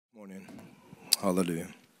Morning. Hallelujah.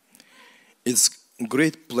 It's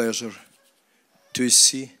great pleasure to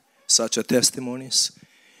see such a testimonies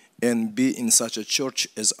and be in such a church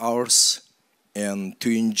as ours and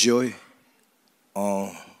to enjoy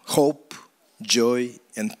hope, joy,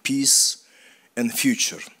 and peace and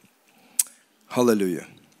future. Hallelujah.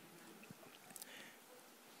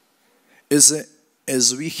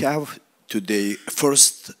 As we have today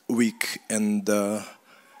first week and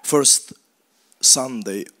first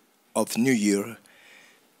Sunday of New Year,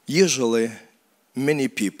 usually many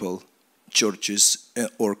people, churches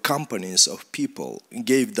or companies of people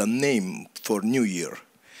gave the name for New Year.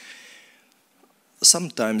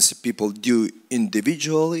 Sometimes people do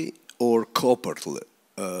individually or corporately.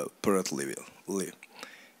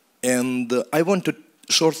 And I want to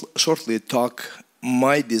shortly talk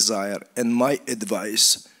my desire and my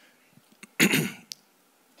advice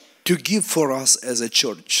to give for us as a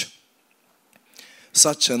church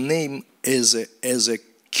such a name as a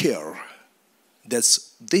care.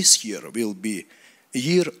 That's this year will be a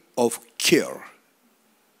year of care,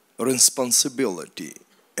 responsibility,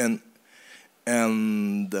 and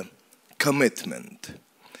commitment.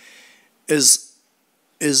 As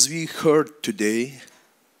we heard today,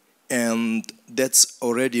 and that's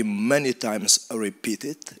already many times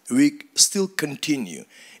repeated, we still continue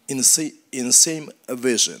in same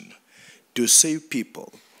vision to save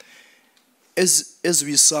people. As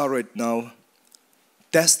we saw right now,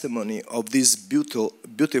 testimony of this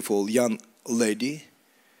beautiful young lady,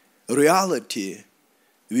 reality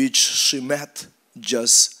which she met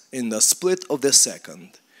just in the split of the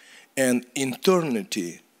second, and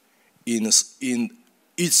eternity in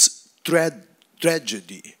its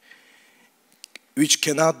tragedy, which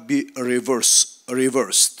cannot be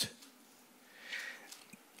reversed.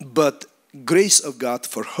 But grace of God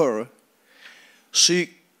for her,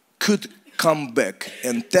 she could come back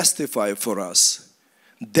and testify for us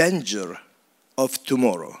danger of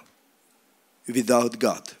tomorrow without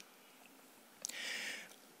God.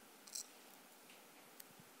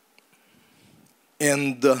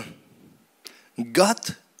 And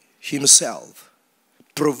God himself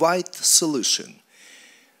provides solution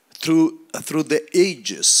through the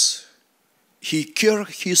ages. He carried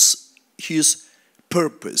his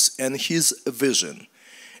purpose and his vision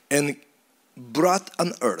and brought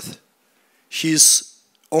on earth his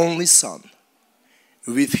only son.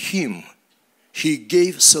 With him, he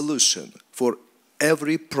gave solution for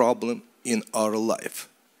every problem in our life.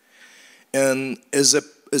 And as a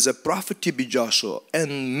prophet T.B. Joshua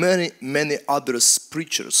and many other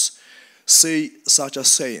preachers say such a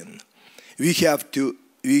saying, we have to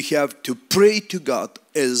pray to God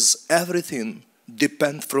as everything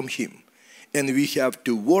depends from him. And we have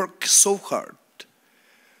to work so hard,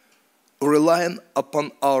 relying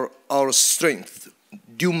upon our strength,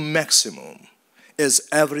 do maximum, as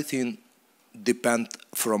everything depends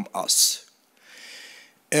from us.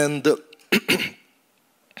 And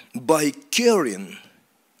by caring,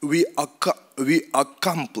 we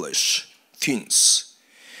accomplish things.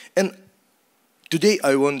 And today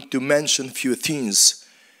I want to mention a few things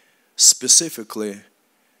specifically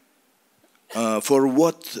for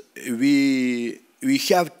what we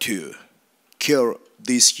have to care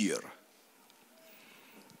this year.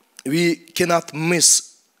 We cannot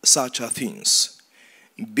miss such a things,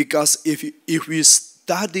 because if we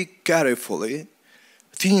study carefully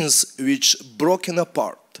things which broken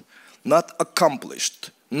apart, not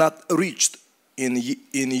accomplished, not reached in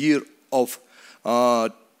year of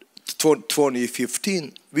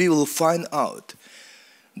 2015, we will find out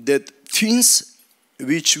that things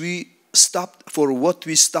which we stopped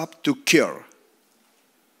to care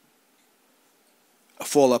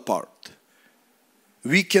fall apart.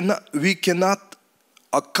 We cannot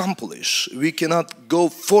accomplish, we cannot go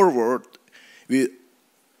forward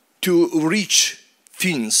to reach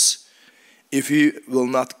things if we will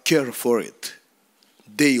not care for it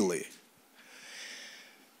daily.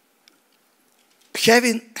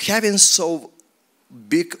 Having so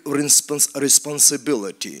big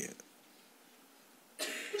responsibility,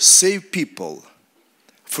 save people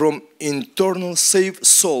from save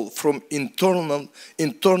soul from internal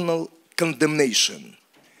condemnation.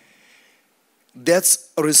 That's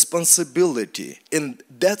a responsibility, and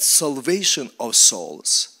that salvation of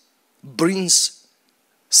souls brings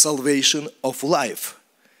salvation of life,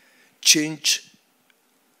 change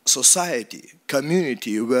society,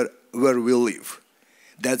 community where we live.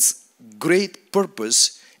 That's great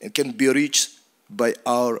purpose and can be reached by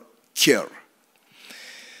our care.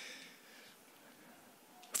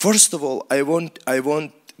 First of all, I want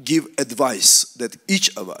give advice that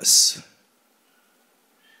each of us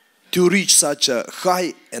to reach such a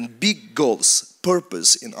high and big goals,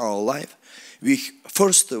 purpose in our life, we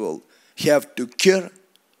first of all have to care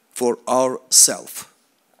for ourselves.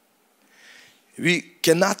 We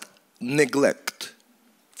cannot neglect,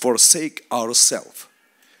 forsake ourselves.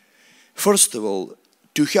 First of all,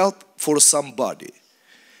 to help for somebody,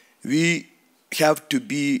 we have to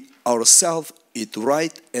be ourselves in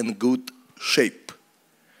right and good shape,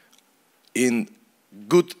 in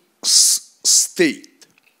good state.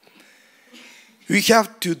 We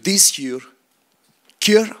have to this year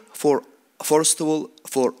care for, first of all,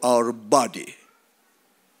 for our body.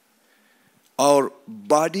 Our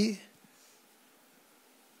body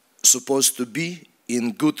supposed to be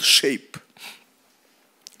in good shape,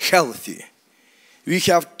 healthy. We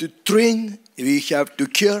have to train, we have to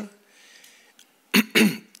care,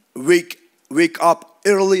 wake up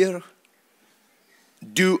earlier,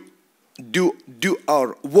 do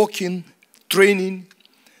our walking, training,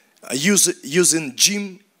 using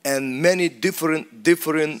gym and many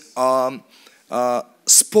different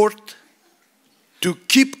sport to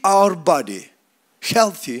keep our body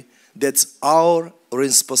healthy. That's our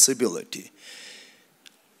responsibility.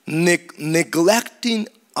 Neglecting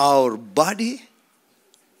our body,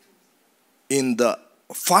 in the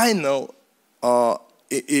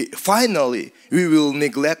finally we will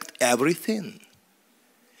neglect everything,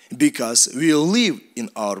 because we live in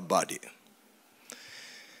our body.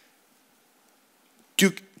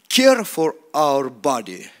 To care for our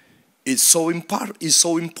body is so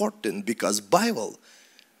important, because Bible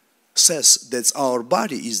says that our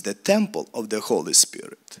body is the temple of the Holy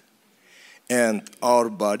Spirit, and our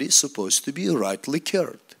body is supposed to be rightly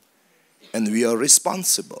cared, and we are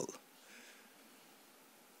responsible.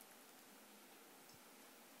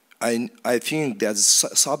 I think that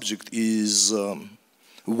subject is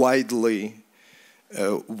widely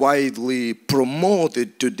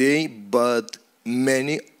promoted today, but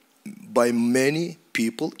by many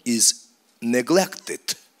people is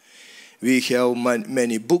neglected. We have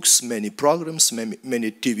many books, many programs,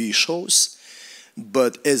 many TV shows,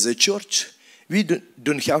 but as a church, we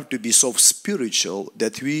don't have to be so spiritual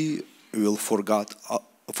that we will forget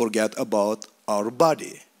about our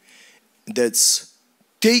body. That's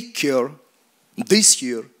take care this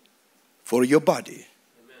year for your body.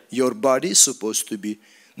 Amen. Your body is supposed to be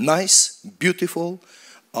nice, beautiful,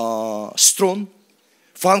 strong,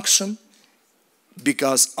 function,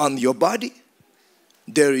 because on your body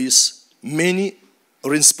there is many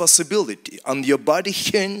responsibility. On your body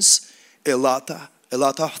hangs a lot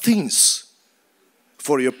of things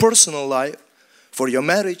for your personal life, for your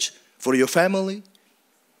marriage, for your family,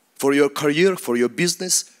 for your career, for your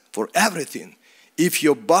business, for everything. If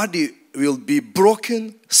your body will be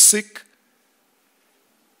broken, sick,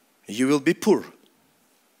 you will be poor.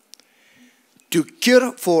 To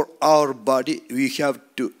care for our body, we have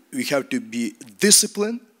to be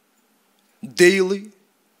disciplined daily.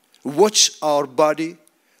 Watch our body.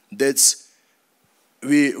 That's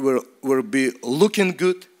we will be looking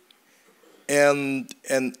good and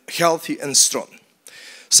healthy and strong.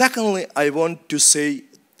 Secondly, I want to say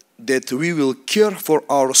that we will care for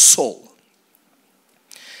our soul.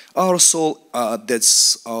 Our soul,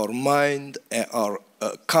 that's our mind, our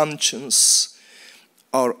conscience,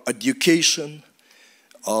 our education,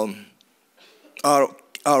 our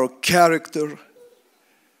character.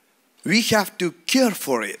 We have to care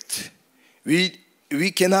for it.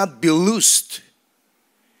 We cannot be loosed.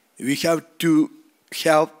 We have to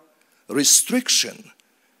have restriction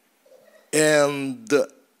and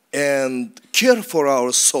care for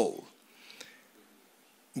our soul,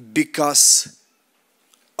 because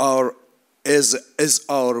as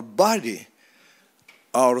our body,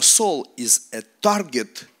 our soul is a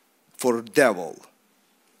target for devil.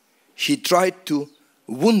 He tried to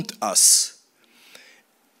wound us.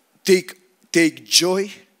 Take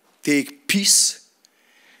joy, take peace,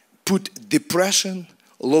 put depression,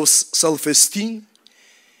 low self-esteem.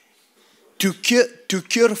 To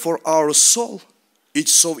care for our soul,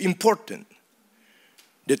 it's so important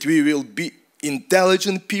that we will be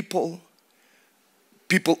intelligent people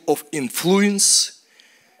of influence,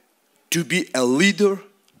 to be a leader,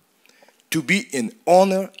 to be in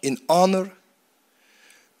honor,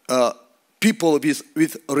 people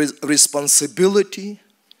with responsibility,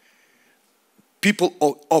 people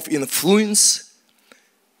of influence.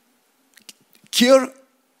 Care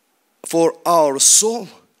for our soul,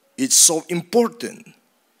 it's so important.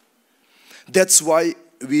 That's why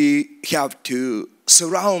we have to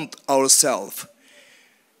surround ourselves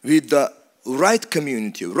with the right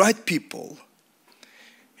community, right people,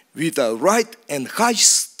 with the right and high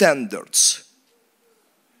standards.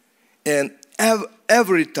 And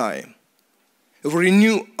every time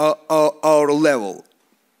renew our level,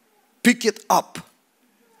 pick it up.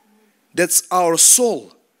 That's our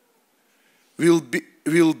soul will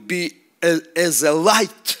be as a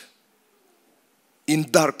light in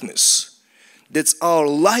darkness. That's our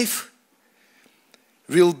life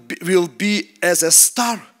will be as a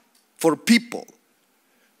star for people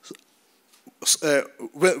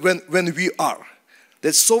when we are.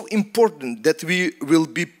 That's so important that we will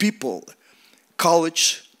be people,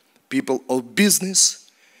 college, people of business,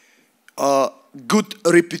 good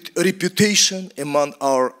reputation among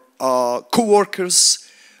our co-workers,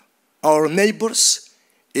 our neighbors.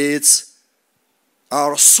 It's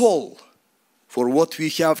our soul for what we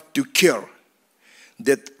have to care.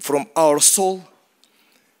 That from our soul,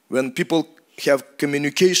 when people have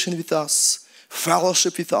communication with us,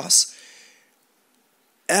 fellowship with us,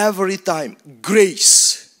 every time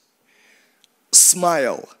grace,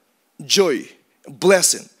 smile, joy,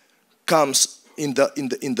 blessing comes in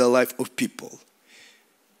the life of people.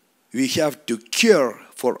 We have to care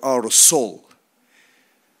for our soul,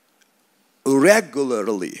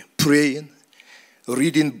 regularly praying,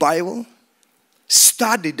 reading Bible,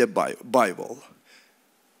 study the Bible.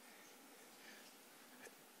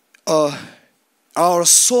 Our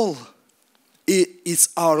soul is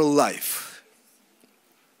our life.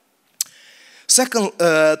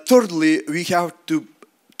 Thirdly, we have to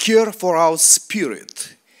care for our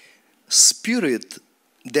spirit. Spirit,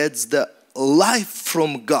 that's the life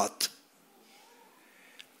from God.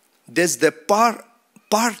 That's the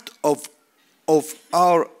part of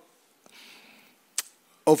our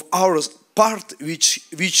part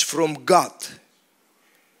which from God.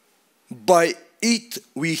 By it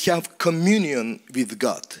we have communion with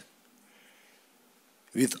God.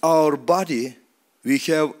 With our body we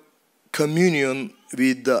have communion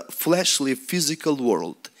with the fleshly physical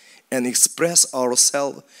world and express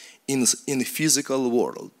ourselves in the physical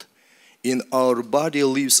world. In our body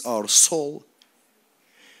lives our soul.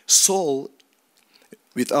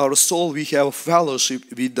 With our soul we have fellowship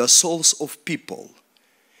with the souls of people.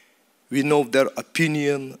 We know their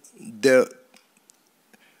opinion, their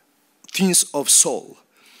things of soul.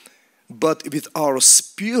 But with our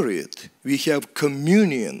spirit we have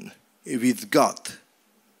communion with God.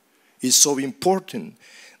 It's so important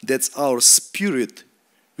that our spirit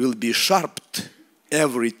will be sharpened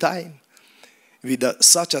every time with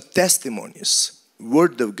such a testimonies,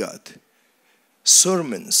 word of God,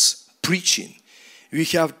 sermons, preaching. We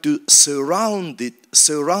have to surround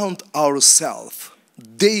ourselves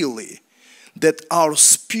daily, that our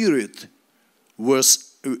spirit will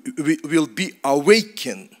be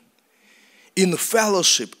awakened in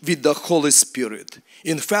fellowship with the Holy Spirit,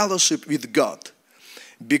 in fellowship with God.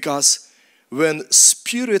 Because when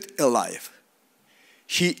Spirit alive,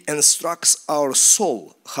 He instructs our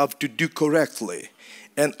soul how to do correctly,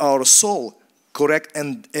 and our soul correct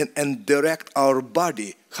and direct our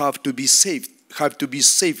body how to be safe,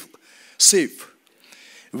 safe.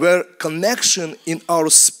 Where connection in our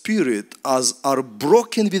spirit are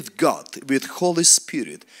broken with God, with Holy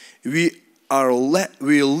Spirit, we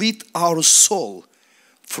lead our soul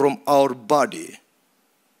from our body.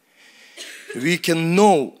 We can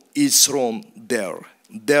know it's wrong there.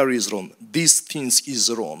 There is wrong. These things is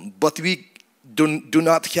wrong. But we do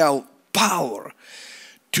not have power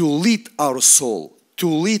to lead our soul, to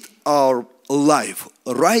lead our life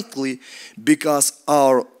rightly, because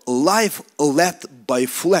our life led by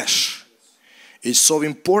flesh. It's so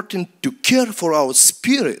important to care for our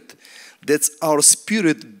spirit, that our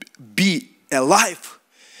spirit be alive,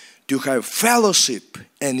 to have fellowship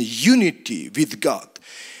and unity with God,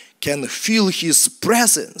 can feel His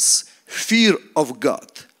presence, fear of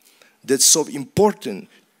God. That's so important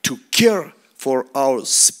to care for our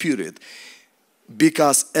spirit,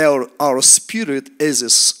 because our spirit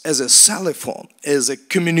is as a cell phone, as a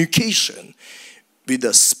communication with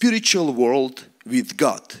the spiritual world, with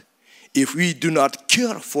God. If we do not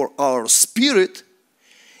care for our spirit,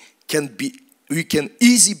 we can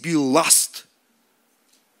easily be lost,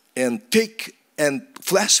 and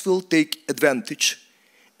flesh will take advantage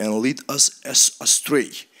and lead us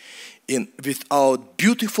astray. Without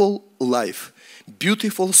beautiful life,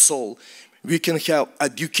 beautiful soul, we can have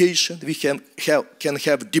education, we can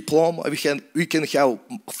have diploma, we can have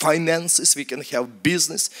finances, we can have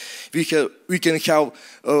business, we can have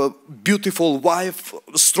a beautiful wife,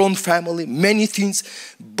 strong family, many things.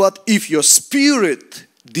 But if your spirit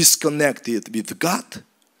disconnected with God,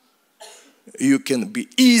 you can be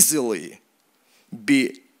easily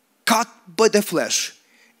be caught by the flesh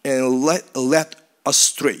and led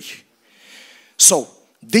astray. So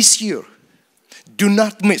this year, do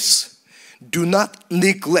not miss Do not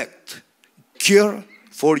neglect. Care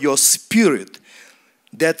for your spirit.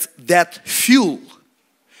 That fuel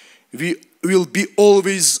will be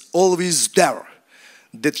always there.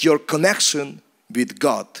 That your connection with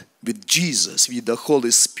God, with Jesus, with the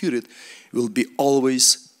Holy Spirit will be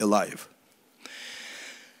always alive.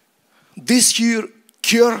 This year,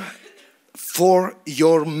 care for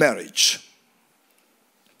your marriage.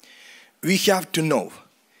 We have to know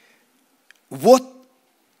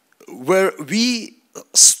where we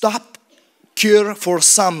stop care for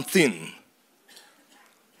something.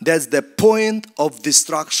 That's the point of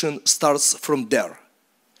destruction starts from there.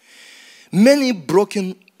 Many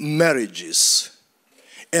broken marriages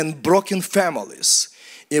and broken families,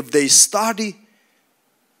 if they study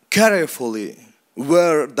carefully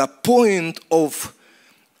where the point of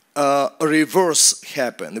reverse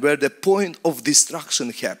happened, where the point of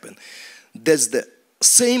destruction happened, that's the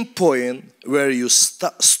same point where you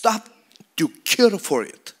stop to care for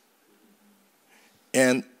it,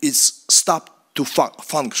 and it's stopped to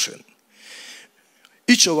function.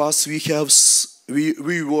 Each of us,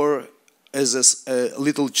 we were as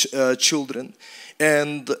little children,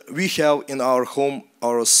 and we have in our home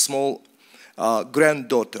our small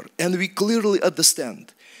granddaughter, and we clearly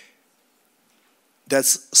understand that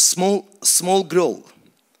small girl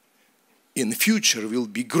in future will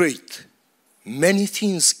be great. Many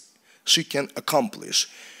things she can accomplish,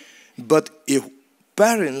 but if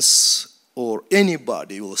parents or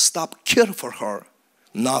anybody will stop care for her,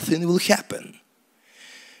 nothing will happen.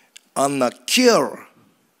 And the care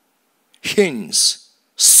hints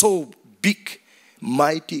so big,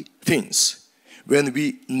 mighty things. When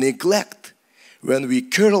we neglect, when we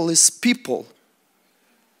careless people,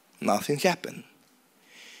 nothing happen.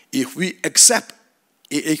 If we accept,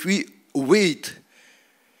 if we wait,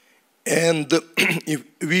 and if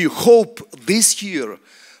we hope this year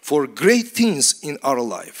for great things in our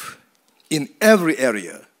life, in every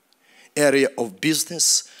area of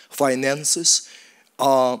business, finances,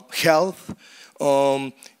 health,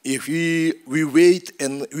 if we wait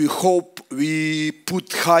and we hope, we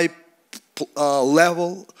put high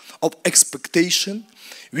level of expectation,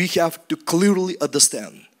 we have to clearly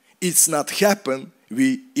understand it's not happen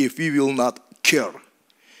if we will not care.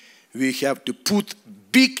 We have to put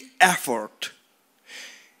big effort,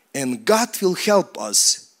 and God will help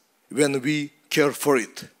us when we care for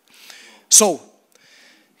it. So,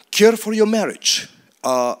 care for your marriage.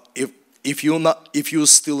 If you're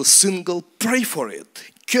still single, pray for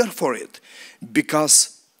it, care for it,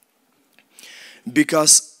 because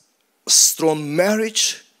strong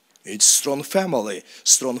marriage, it's strong family,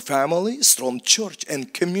 strong church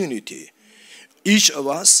and community. Each of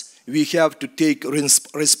us, we have to take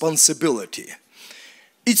responsibility.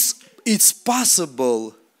 It's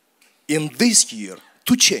possible in this year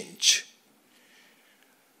to change.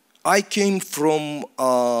 I came from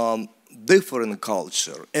different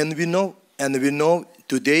culture, and we know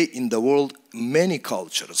today in the world many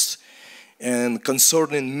cultures. And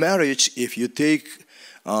concerning marriage, if you take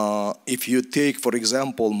for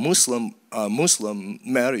example Muslim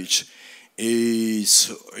marriage,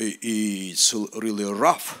 it's really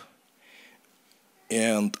rough.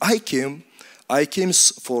 And I came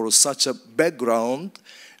for such a background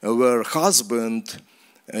where husband,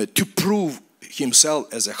 to prove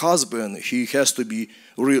himself as a husband, he has to be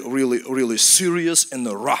really serious and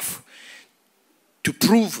rough to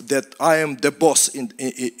prove that I am the boss in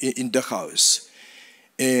the house.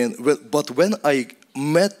 But when I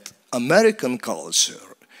met American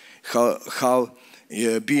culture, how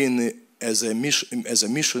being as a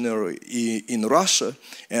missionary in Russia,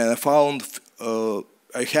 and I found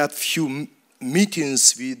I had few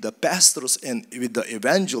meetings with the pastors and with the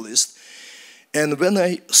evangelists, and when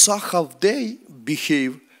I saw how they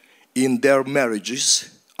behave in their marriages,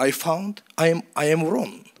 I found I am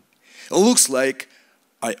wrong. It looks like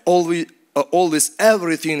I always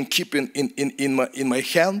everything keeping in my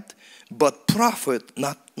hand, but profit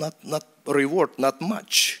not reward not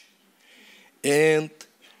much. And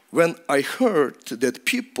when I heard that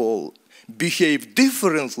people behave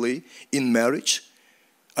differently in marriage,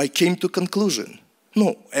 I came to conclusion,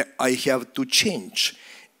 no, I have to change,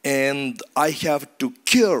 and I have to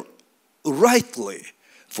care rightly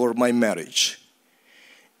for my marriage.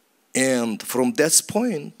 And from that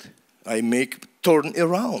point, I turn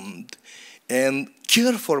around and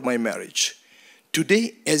care for my marriage.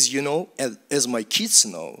 Today, as you know, as my kids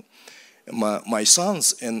know, my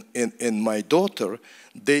sons and my daughter,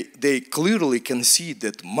 they clearly can see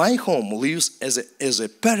that my home lives as a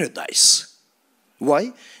paradise.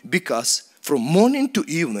 Why? Because from morning to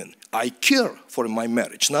evening, I care for my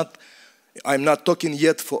marriage. Not I'm not talking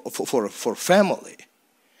yet for family.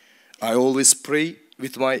 I always pray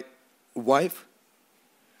with my wife.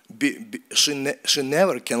 She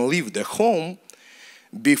never can leave the home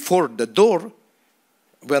before the door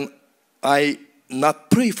when I not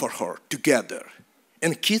pray for her together.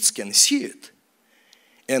 And kids can see it.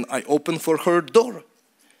 And I open for her door.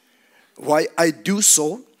 Why I do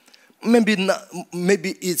so?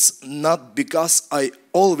 Maybe it's not because I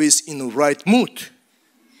always in the right mood.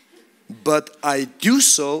 But I do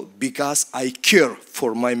so because I care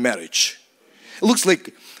for my marriage. It looks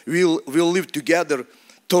like we'll live together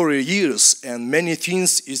 30 years and many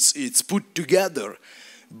things it's put together.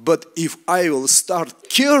 But if I will start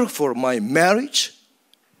care for my marriage,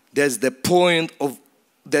 that's the point of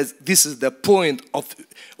this is the point of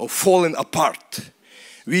falling apart.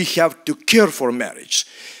 We have to care for marriage.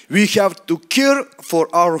 We have to care for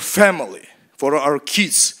our family, for our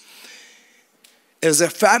kids. As a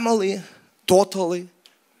family, totally,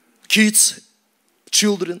 kids,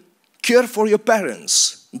 children, care for your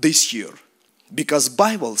parents this year. Because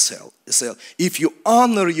Bible says, if you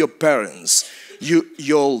honor your parents,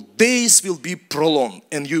 your days will be prolonged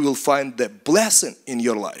and you will find the blessing in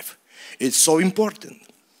your life. It's so important.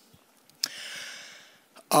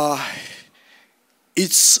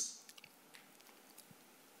 It's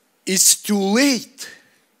too late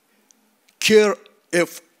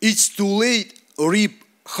it's too late reap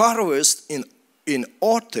harvest in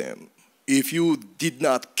autumn if you did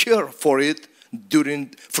not care for it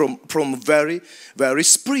from very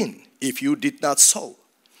spring, if you did not sow.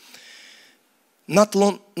 Not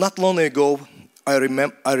long ago, I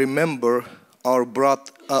remember our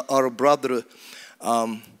brother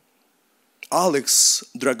Alex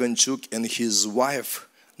Dragonchuk and his wife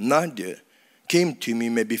Nadia came to me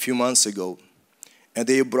maybe a few months ago, and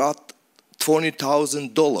they brought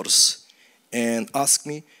 $20,000 and asked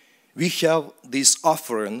me, we have this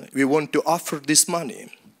offering, we want to offer this money,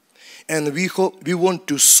 and we want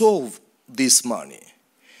to solve this money.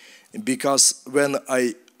 Because when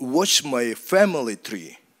I watch my family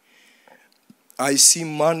tree, I see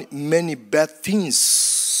many bad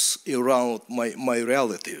things around my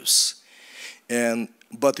relatives.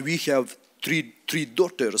 But we have three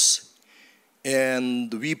daughters,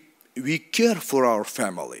 and we care for our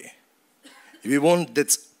family. We want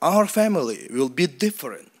that our family will be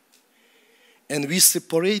different. And we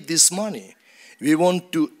separate this money. We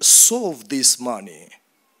want to solve this money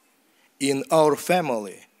in our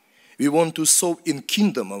family. We want to solve in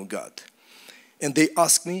kingdom of God. And they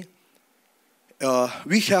ask me,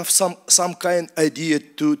 we have some kind idea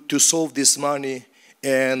to solve this money.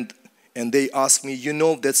 And they ask me, you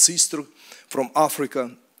know that sister from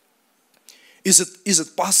Africa, is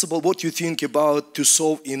it possible what you think about to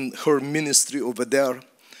solve in her ministry over there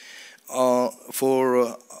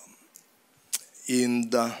in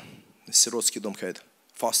the Sirotsky Dom head,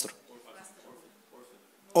 foster,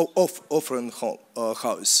 orphan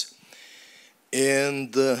house.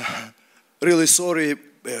 And really sorry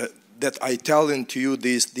that I telling to you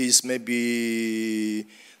these maybe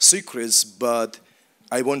secrets, but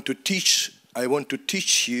I want to teach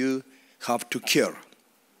you how to care.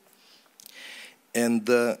 And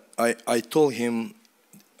I told him,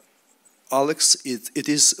 Alex, it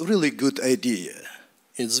is really good idea.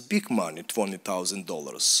 It's big money,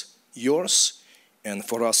 $20,000, yours and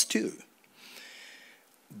for us too.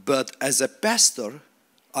 But as a pastor,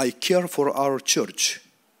 I care for our church,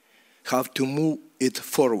 how to move it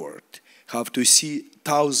forward, how to see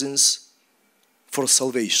thousands for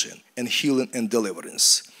salvation and healing and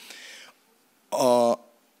deliverance.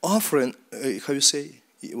 Offering, how you say,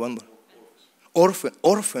 one more?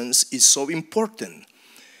 Orphans is so important.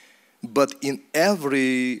 But in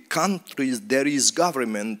every country there is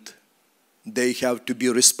government, they have to be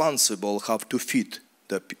responsible, have to feed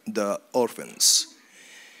the orphans.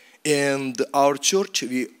 And our church,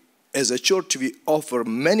 as a church, we offer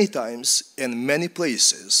many times and many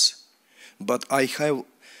places. But I have,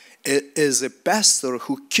 as a pastor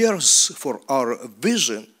who cares for our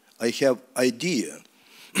vision, I have idea.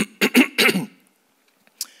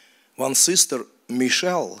 One sister,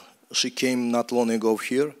 Michelle, she came not long ago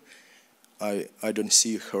here. I don't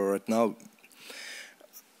see her right now.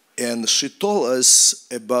 And she told us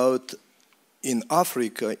about in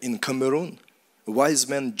Africa, in Cameroon, wise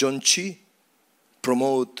man John Chi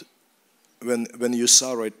promote, when you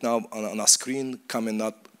saw right now on a screen coming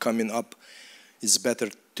up, it's better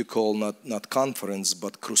to call not conference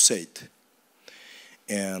but crusade.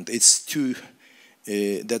 And it's too,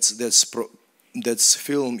 that's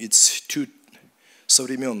film, it's too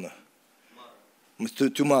современно.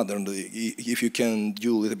 Too modern, if you can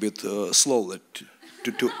do a little bit slowly.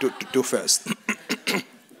 too fast.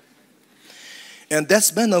 And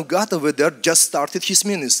that man of God over there just started his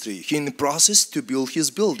ministry. He in the process to build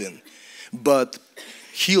his building. But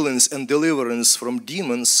healings and deliverance from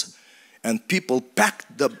demons, and people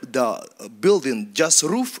packed the building, just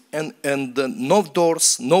roof and no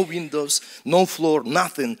doors, no windows, no floor,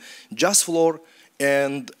 nothing, just floor,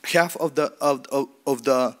 and half of the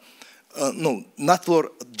no, not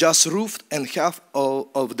floor, just roof and half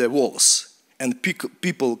of the walls. And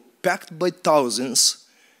people packed by thousands.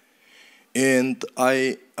 And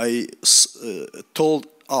I told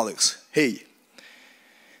Alex, hey,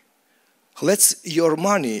 let's your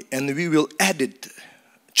money and we will add it,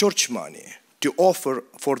 church money, to offer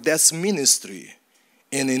for that ministry,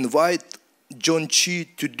 and invite John Chi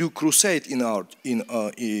to do crusade in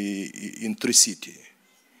Tri-City.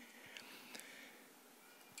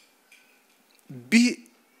 Be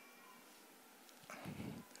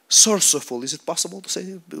sourceful. Is it possible to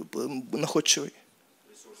say находчивый?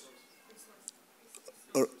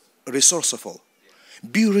 Resourceful.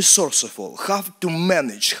 Be resourceful. Have to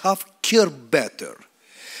manage. Have care better.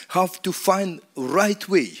 Have to find right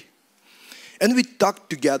way. And we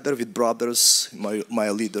talked together with brothers,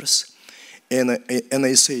 my leaders, and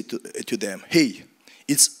I say to them, hey,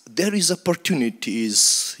 there is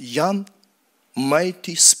opportunities. Young,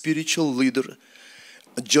 mighty spiritual leader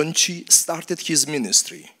John Chi started his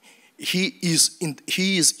ministry. He is in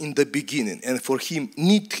the beginning, and for him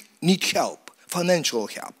need help, financial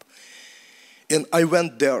help. And I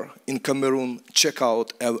went there in Cameroon, check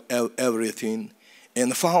out everything,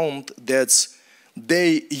 and found that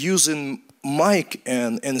they using mic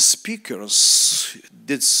and speakers.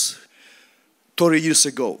 That's 30 years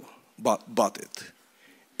ago, bought it.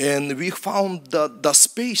 And we found the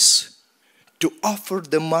space to offer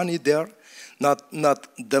the money there, not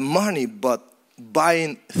the money, but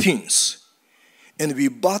buying things. And we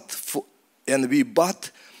bought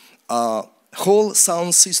a whole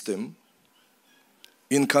sound system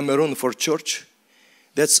in Cameroon for church.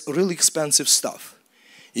 That's really expensive stuff.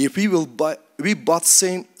 If we bought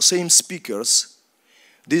same speakers.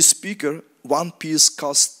 This speaker, one piece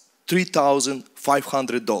cost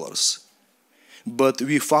 $3,500. But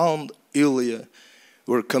we found earlier,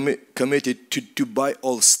 we're committed to buy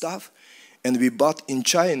all stuff, and we bought in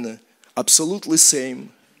China absolutely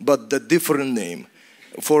same, but the different name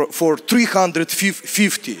for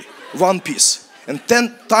 $350 one piece, and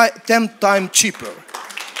 10 times cheaper.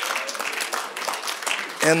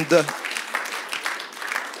 And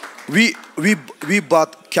we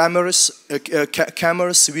bought cameras,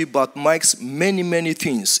 we bought mics, many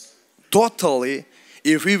things. Totally,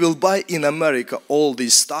 if we will buy in America all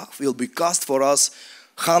this stuff, will be cost for us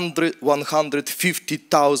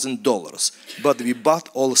 $150,000. But we bought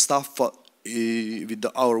all stuff with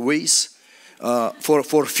our ways for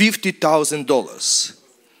 $50,000.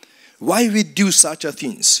 Why we do such a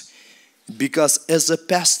things? Because as a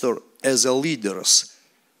pastor, as a leaders,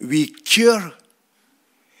 we care.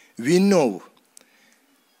 We know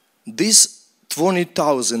this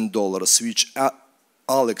 $20,000 which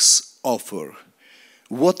Alex offered,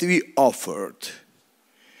 what we offered.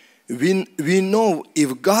 We know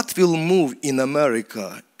if God will move in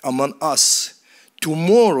America among us,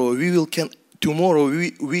 tomorrow we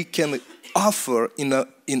can offer in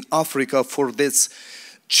Africa for these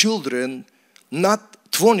children not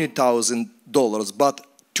 $20,000 but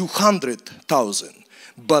 $200,000.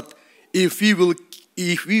 But if we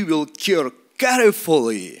will care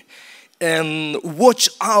carefully and watch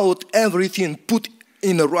out everything put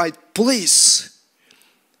in the right place,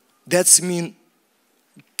 that's mean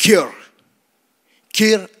care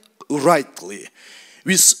rightly,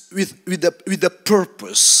 with the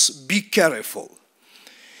purpose. Be careful.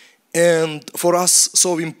 And for us,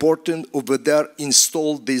 so important over there,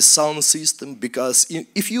 install this sound system, because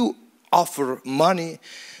if you offer money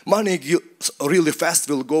really fast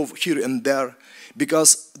will go here and there,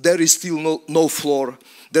 because there is still no floor.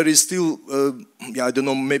 There is still, I don't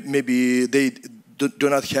know, maybe they do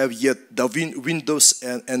not have yet the windows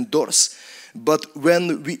and doors. But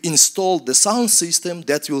when we install the sound system,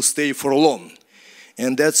 that will stay for long.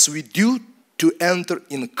 And that's we do to enter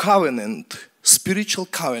in covenant, spiritual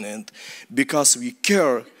covenant, because we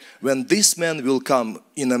care when this man will come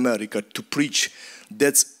in America to preach.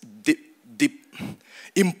 That's the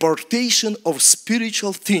importation of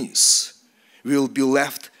spiritual things will be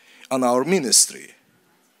left on our ministry.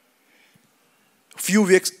 Few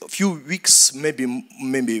weeks, maybe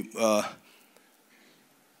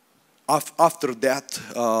after that,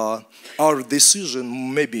 our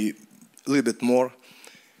decision, maybe a little bit more.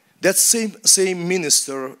 That same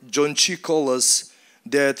minister, John Chi, called us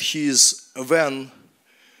that his van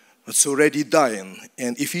It's already dying,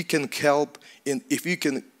 and if he can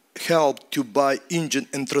help, to buy engine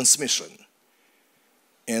and transmission.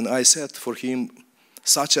 And I said for him,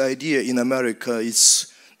 such an idea in America is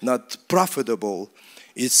not profitable.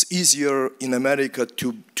 It's easier in America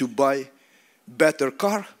to buy better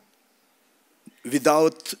car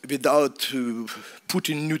without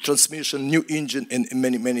putting new transmission, new engine, and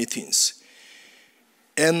many things.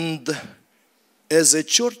 And as a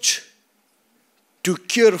church, to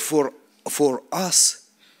care for us,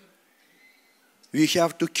 we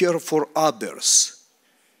have to care for others.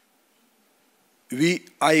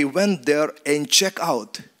 I went there and checked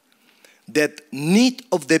out that need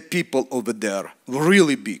of the people over there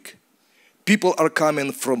really big. People are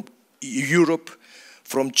coming from Europe,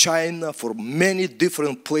 from China, from many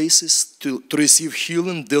different places to receive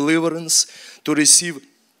healing, deliverance, to receive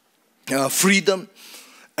freedom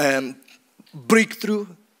and breakthrough.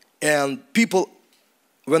 And people,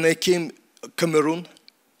 when I came Cameroon,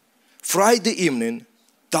 Friday evening,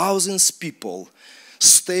 thousands of people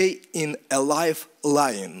stay in a live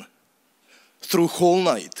line through whole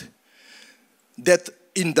night. That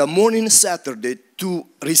in the morning Saturday to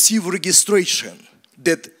receive registration,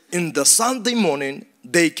 that in the Sunday morning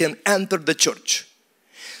they can enter the church.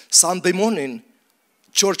 Sunday morning,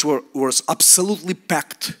 church was absolutely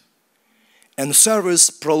packed, and service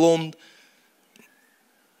prolonged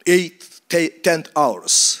 8-10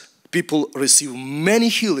 hours. People receive many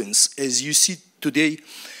healings, as you see today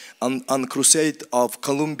on Crusade of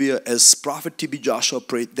Columbia, as Prophet T.B. Joshua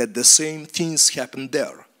prayed, that the same things happened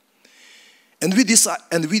there. And we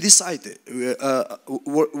decided,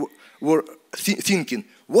 we're thinking,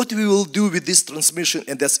 what we will do with this transmission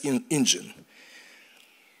and that's engine.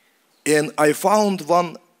 And I found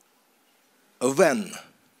one van,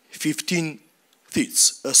 15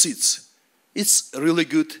 seats. It's really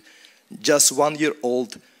good, just 1 year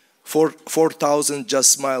old, 4,000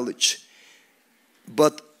 just mileage,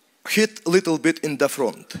 but hit a little bit in the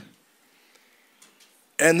front.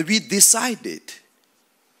 And we decided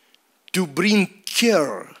to bring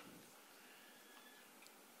care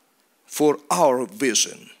for our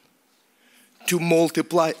vision, to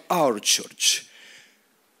multiply our church,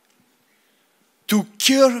 to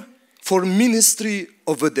care for ministry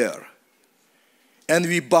over there. And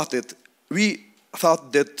we bought it. We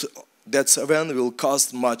thought that that van will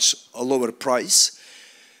cost much a lower price,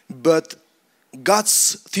 but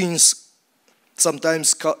God's things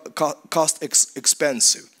sometimes cost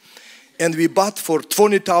expensive. And we bought for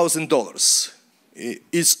 $20,000.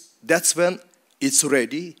 That's when it's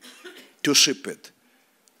ready to ship it.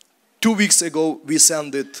 2 weeks ago, we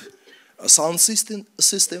sent it a sound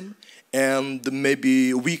system, and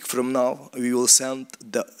maybe a week from now, we will send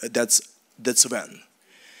that's van.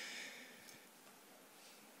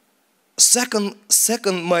 Second,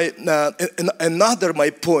 my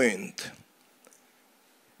point.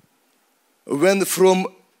 When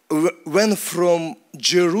from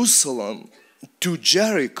Jerusalem to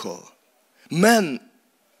Jericho, man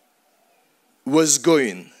was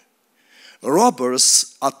going.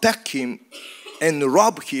 Robbers attacked him and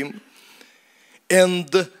robbed him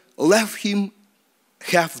and left him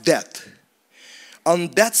half dead. On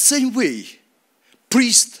that same way,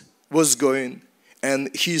 priest was going,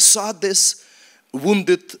 and he saw this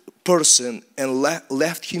wounded person and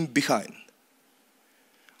left him behind.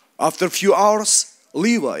 After a few hours,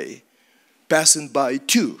 Levi passing by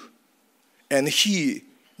too, and he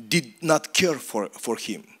did not care for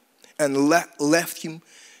him and left him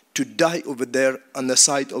to die over there on the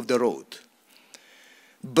side of the road.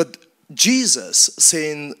 But Jesus,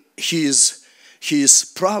 saying his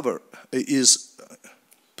proverb,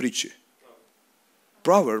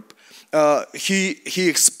 he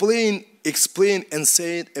explained and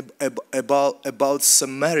said about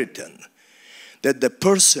Samaritan, that the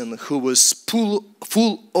person who was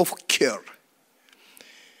full of care,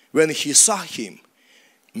 when he saw him,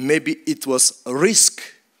 maybe it was a risk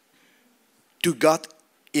to God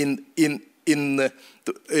in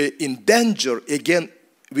danger again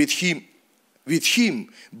with him,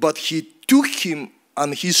 but he took him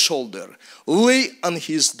on his shoulder, lay on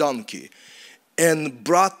his donkey, and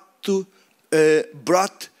brought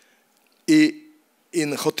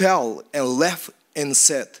in hotel and left and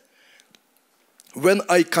said, when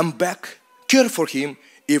I come back, care for him.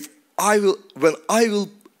 When I will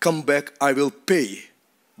come back, I will pay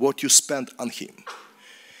what you spent on him.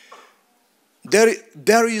 There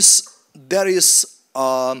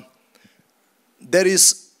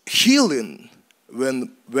is healing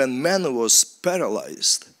when man was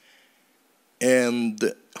paralyzed,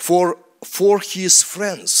 and for his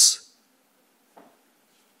friends,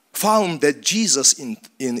 found that Jesus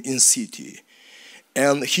in city,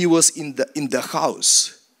 and he was in the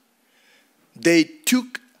house. They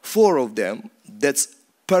took 4 of them, that's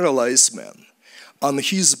paralyzed man, on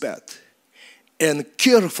his bed and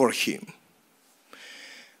care for him.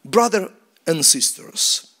 Brother and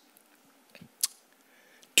sisters,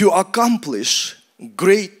 to accomplish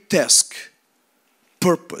great task,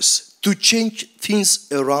 purpose, to change things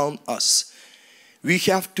around us, we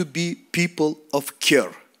have to be people of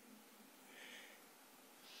care.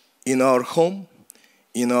 In our home,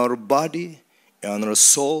 in our body, in our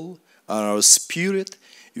soul, in our spirit,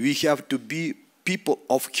 we have to be people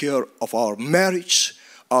of care of our marriage,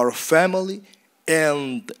 our family,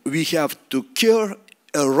 and we have to care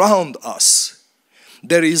around us.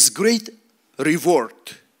 There is great reward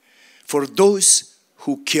for those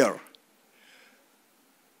who care.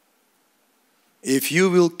 If you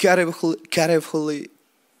will carefully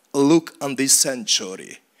look on this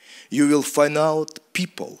century, you will find out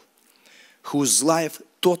people whose life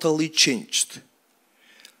totally changed.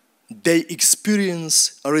 They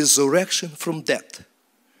experience a resurrection from death.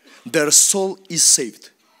 Their soul is saved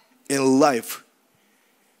and life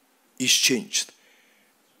is changed.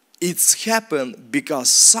 It's happened because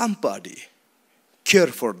somebody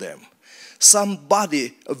cared for them.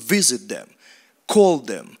 Somebody visited them, called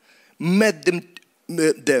them, met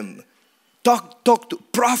them, talk to,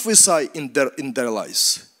 prophesy in their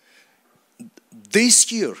lives.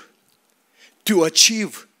 This year, to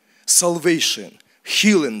achieve salvation,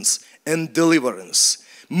 healings, and deliverance,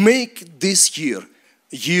 make this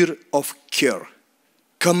year of care,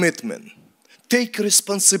 commitment. Take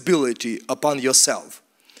responsibility upon yourself.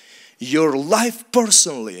 Your life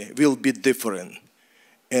personally will be different,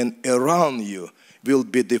 and around you will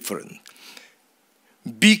be different.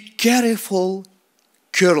 Be careful,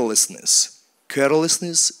 carelessness.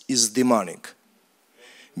 Carelessness is demonic.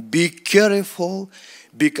 Be careful,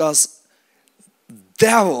 because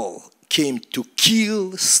devil came to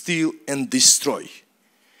kill, steal, and destroy.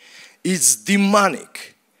 It's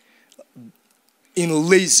demonic in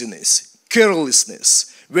laziness,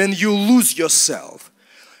 carelessness. When you lose yourself,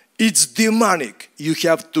 it's demonic. You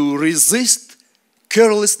have to resist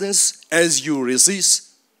carelessness as you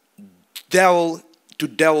resist devil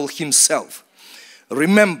himself.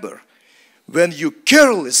 Remember, when you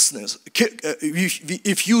carelessness,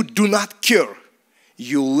 if you do not care,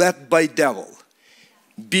 you led by devil.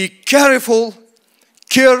 Be careful,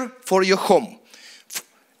 care for your home.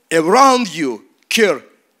 Around you, care.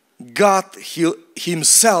 God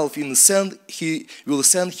himself, he will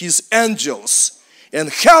send his angels and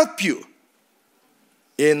help you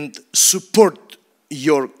and support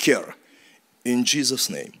your care. In Jesus'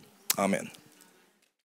 name, amen.